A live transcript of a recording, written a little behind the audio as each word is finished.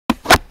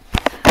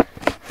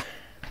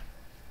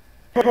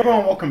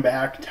Everyone, welcome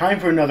back. Time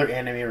for another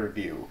anime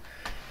review.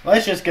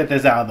 Let's just get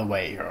this out of the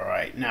way here,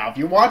 alright? Now, if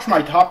you watch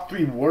my top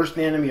 3 worst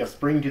anime of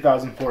spring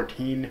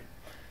 2014,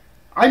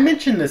 I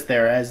mentioned this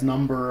there as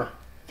number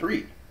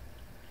 3.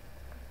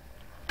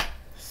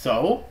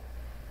 So...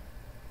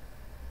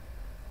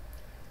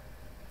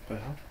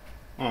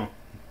 Oh,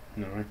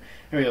 no. Here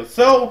we go.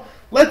 So,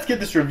 let's get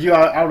this review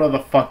out of the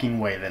fucking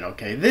way then,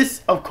 okay?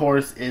 This, of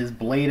course, is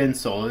Blade &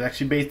 Soul. It's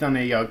actually based on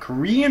a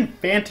Korean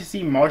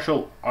fantasy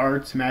martial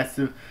arts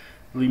massively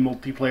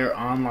multiplayer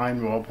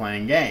online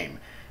role-playing game.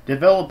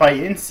 Developed by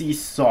NC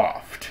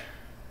Soft.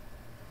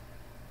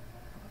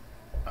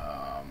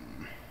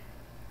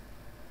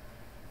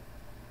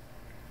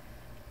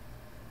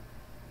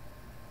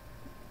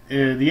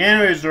 The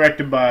anime is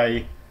directed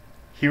by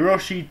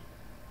Hiroshi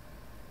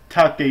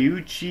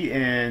Takeuchi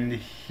and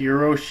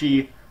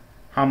Hiroshi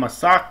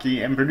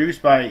Hamasaki, and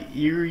produced by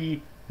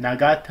Eri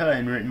Nagata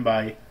and written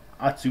by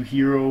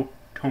Atsuhiro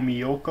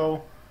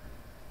Tomiyoko.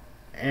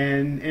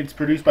 And it's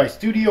produced by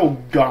Studio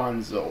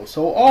Gonzo.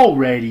 So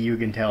already you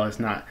can tell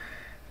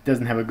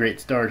doesn't have a great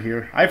start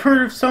here. I've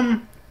heard of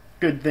some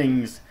good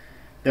things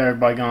there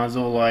by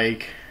Gonzo,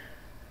 like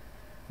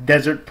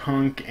Desert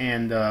Punk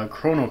and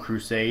Chrono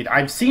Crusade.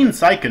 I've seen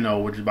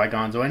Psychono, which is by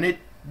Gonzo, and it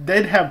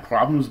did have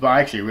problems, but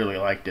I actually really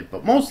liked it.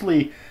 But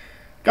mostly,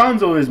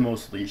 Gonzo is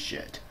mostly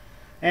shit.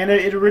 And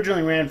it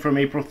originally ran from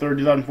April 3rd,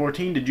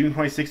 2014 to June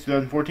 26,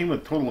 2014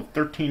 with a total of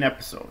 13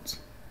 episodes.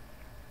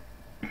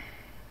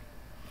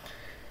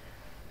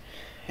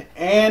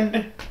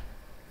 And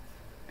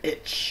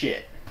it's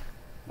shit.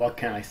 What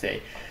can I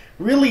say?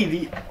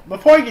 Really,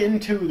 before I get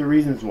into the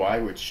reasons why,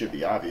 which should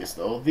be obvious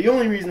though, the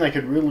only reason I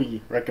could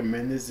really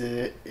recommend is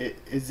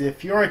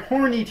if you're a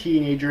horny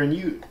teenager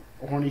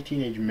horny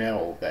teenage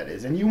male, that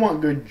is, and you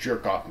want good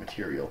jerk-off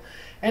material.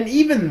 And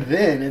even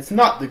then, it's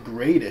not the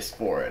greatest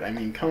for it. I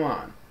mean, come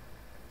on.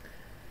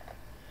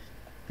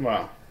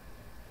 Well,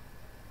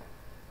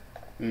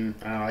 I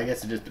don't know, I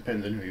guess it just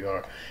depends on who you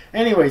are.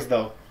 Anyways,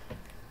 though,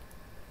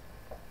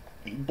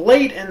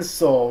 Blade &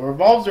 Soul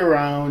revolves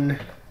around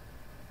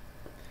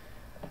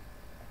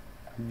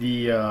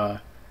the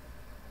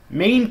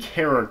main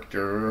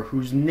character,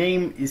 whose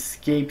name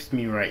escapes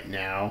me right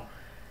now,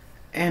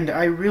 and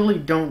I really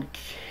don't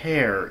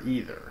care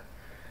either.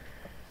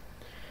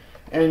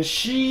 And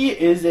she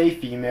is a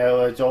female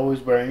that's always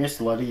wearing a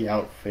slutty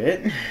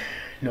outfit.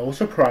 No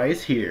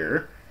surprise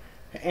here.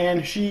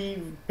 And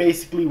she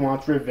basically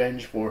wants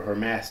revenge for her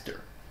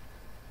master.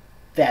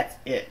 That's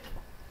it.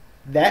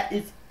 That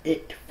is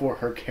it for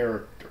her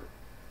character.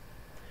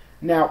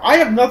 Now, I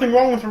have nothing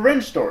wrong with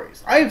revenge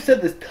stories. I have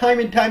said this time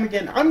and time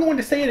again. I'm going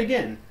to say it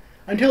again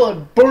until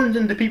it burns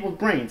into people's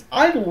brains.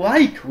 I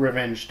like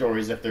revenge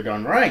stories if they're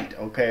done right,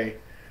 okay?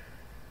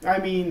 I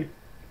mean,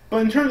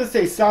 but in terms of,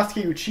 say,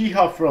 Sasuke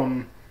Uchiha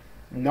from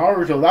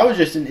Naruto, that was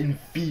just an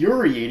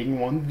infuriating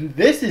one.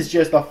 This is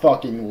just a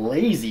fucking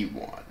lazy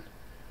one.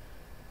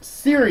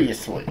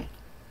 Seriously.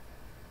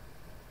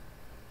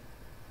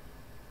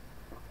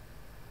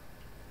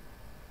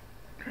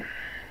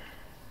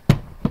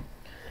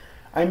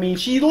 I mean,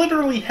 she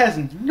literally has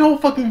no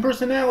fucking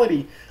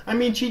personality. I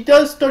mean, she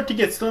does start to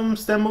get some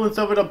semblance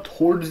of it up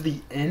towards the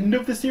end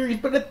of the series,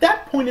 but at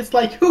that point it's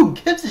like, who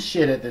gives a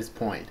shit at this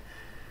point?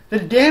 The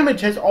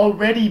damage has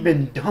already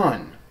been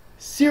done.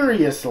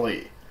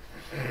 Seriously.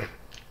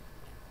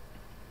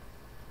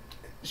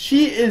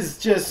 She is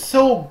just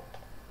so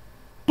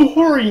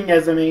boring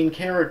as a main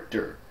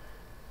character.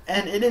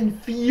 And it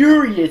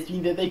infuriates me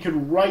that they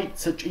could write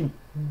such a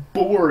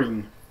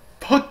boring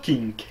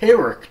fucking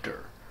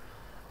character.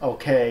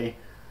 Okay.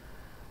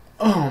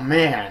 Oh,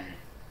 man.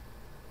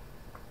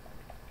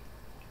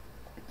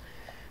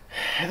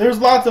 There's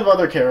lots of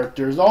other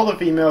characters. All the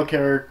female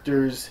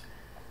characters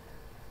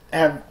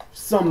have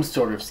some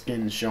sort of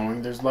skin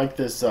showing. There's like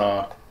this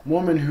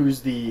woman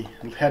who's the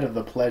head of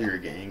the Pleasure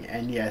Gang.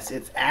 And yes,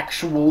 it's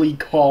actually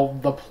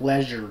called the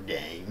Pleasure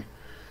Gang.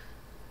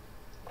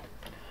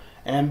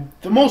 And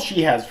the most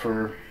she has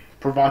for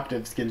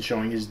provocative skin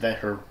showing is that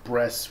her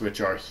breasts,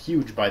 which are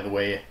huge by the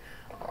way,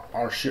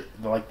 are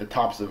like the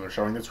tops of them are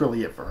showing. That's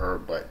really it for her.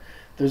 But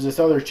there's this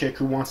other chick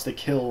who wants to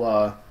kill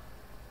our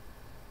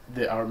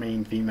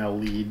main female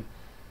lead.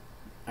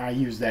 I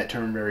use that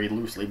term very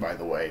loosely, by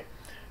the way.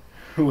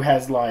 Who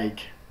has like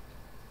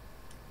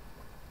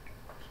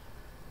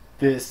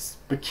this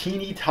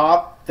bikini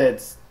top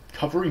that's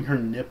covering her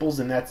nipples,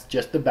 and that's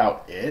just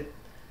about it.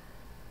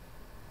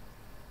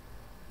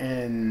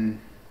 And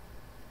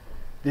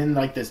then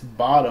like this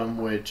bottom,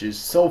 which is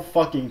so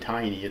fucking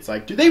tiny. It's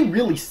like, do they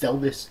really sell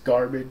this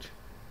garbage?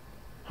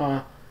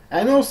 Huh?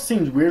 I know it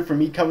seems weird for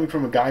me coming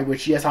from a guy,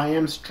 which yes, I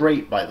am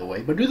straight, by the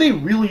way, but do they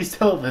really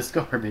sell this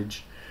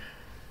garbage?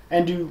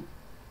 And do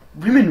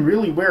women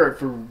really wear it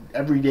for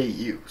everyday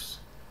use?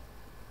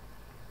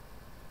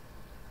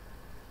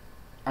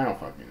 I don't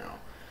fucking know.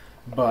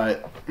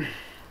 But,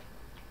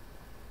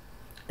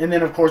 and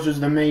then of course there's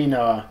the main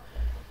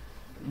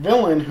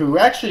villain, who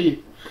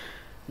actually,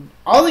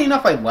 oddly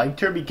enough, I liked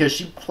her because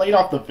she played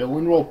off the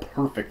villain role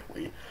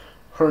perfectly.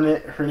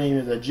 her name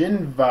is a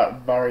Jin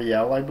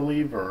Variel, I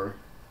believe, or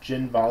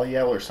Jin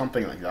Valiel, or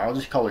something like that. I'll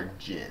just call her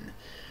Jin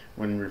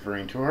when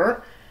referring to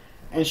her.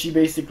 And she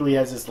basically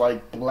has this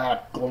like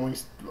black glowing,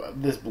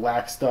 this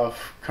black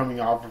stuff coming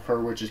off of her,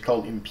 which is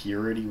called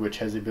impurity, which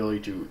has the ability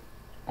to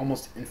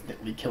almost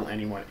instantly kill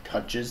anyone it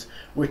touches,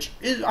 which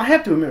is, I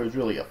have to admit, was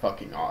really a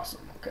fucking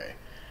awesome. Okay,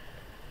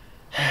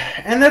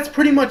 and that's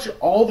pretty much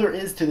all there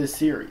is to this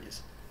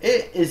series.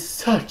 It is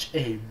such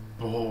a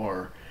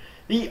bore.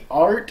 The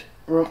art,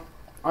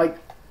 I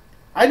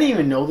didn't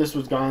even know this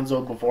was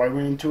Gonzo before I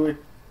went into it.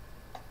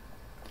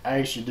 I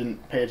actually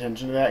didn't pay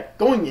attention to that.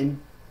 Going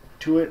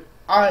into it,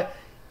 I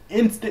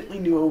instantly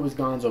knew it was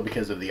Gonzo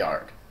because of the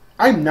art.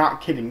 I'm not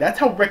kidding. That's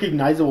how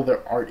recognizable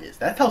their art is.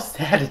 That's how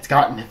sad it's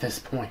gotten at this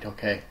point,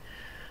 okay?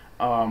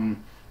 The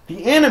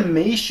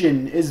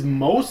animation is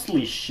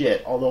mostly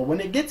shit, although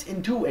when it gets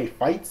into a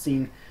fight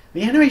scene,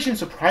 the animation is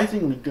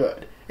surprisingly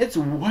good. It's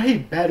way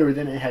better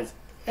than it has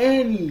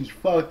any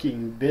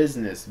fucking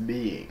business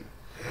being.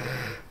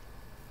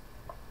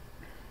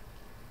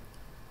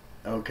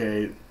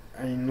 Okay,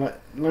 I mean,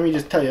 let me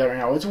just tell you that right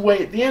now.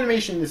 The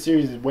animation in the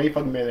series is way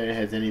fucking better than it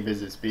has any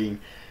business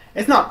being.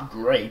 It's not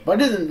great,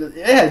 but it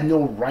has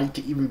no right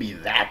to even be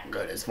that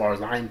good as far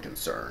as I'm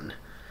concerned.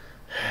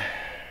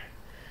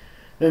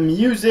 The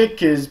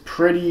music is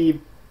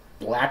pretty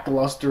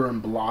lackluster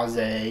and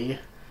blasé.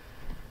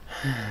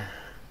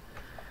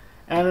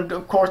 And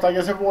of course, like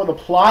I said before, the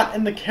plot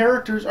and the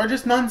characters are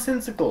just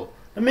nonsensical.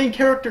 The main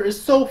character is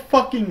so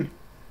fucking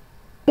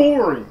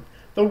boring.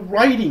 The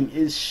writing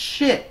is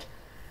shit.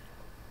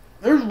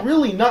 There's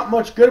really not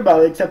much good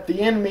about it, except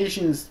the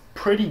animation's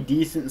pretty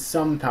decent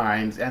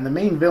sometimes, and the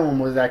main villain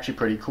was actually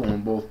pretty cool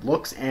in both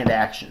looks and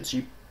action.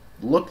 She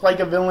looked like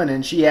a villain,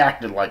 and she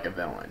acted like a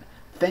villain.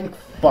 Thank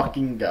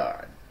fucking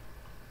God.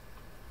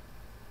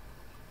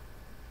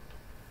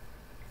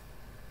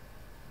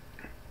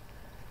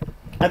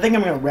 I think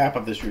I'm going to wrap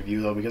up this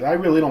review, though, because I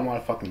really don't want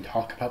to fucking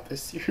talk about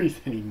this series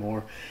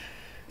anymore.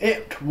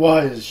 It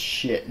was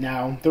shit.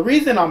 Now, the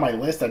reason on my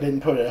list I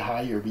didn't put it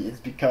higher is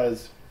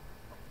because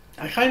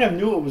I kind of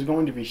knew it was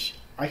going to be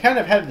I kind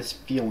of had this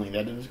feeling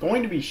that it was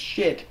going to be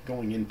shit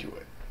going into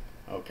it.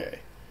 Okay.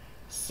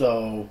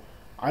 So,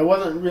 I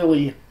wasn't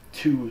really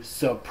too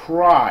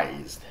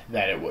surprised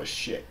that it was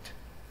shit.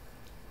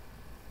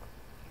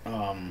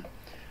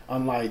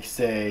 Unlike,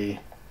 say,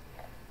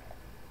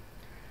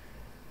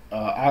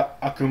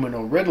 Akuma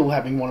no Riddle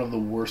having one of the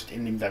worst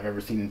endings I've ever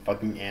seen in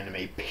fucking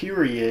anime,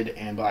 period,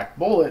 and Black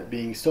Bullet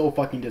being so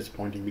fucking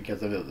disappointing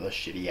because of the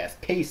shitty-ass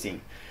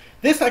pacing.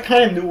 This, I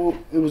kind of knew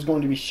it was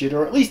going to be shit,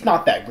 or at least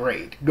not that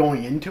great,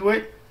 going into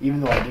it, even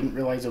though I didn't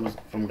realize it was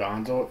from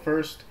Gonzo at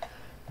first.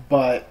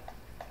 But,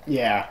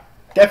 yeah,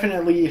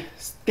 definitely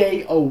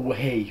stay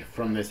away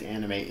from this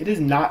anime. It is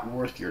not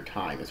worth your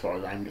time, as far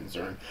as I'm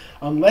concerned.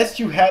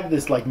 Unless you have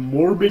this, like,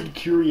 morbid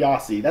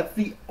curiosity. That's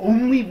the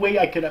only way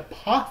I could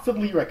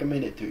possibly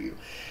recommend it to you.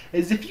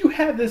 Is if you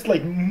have this,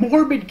 like,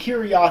 morbid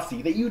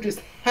curiosity that you just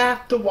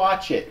have to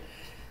watch it,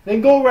 then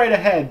go right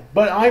ahead.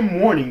 But I'm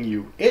warning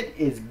you, it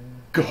is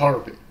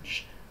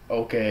garbage.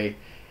 Okay?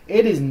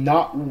 It is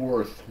not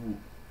worth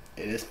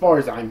it, as far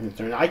as I'm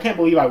concerned. I can't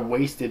believe I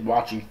wasted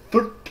watching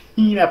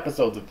 13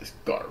 episodes of this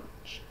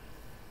garbage.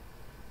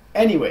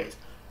 Anyways,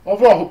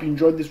 overall, I hope you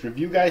enjoyed this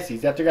review, guys. See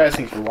you after, guys.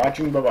 Thanks for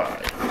watching.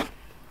 Bye-bye.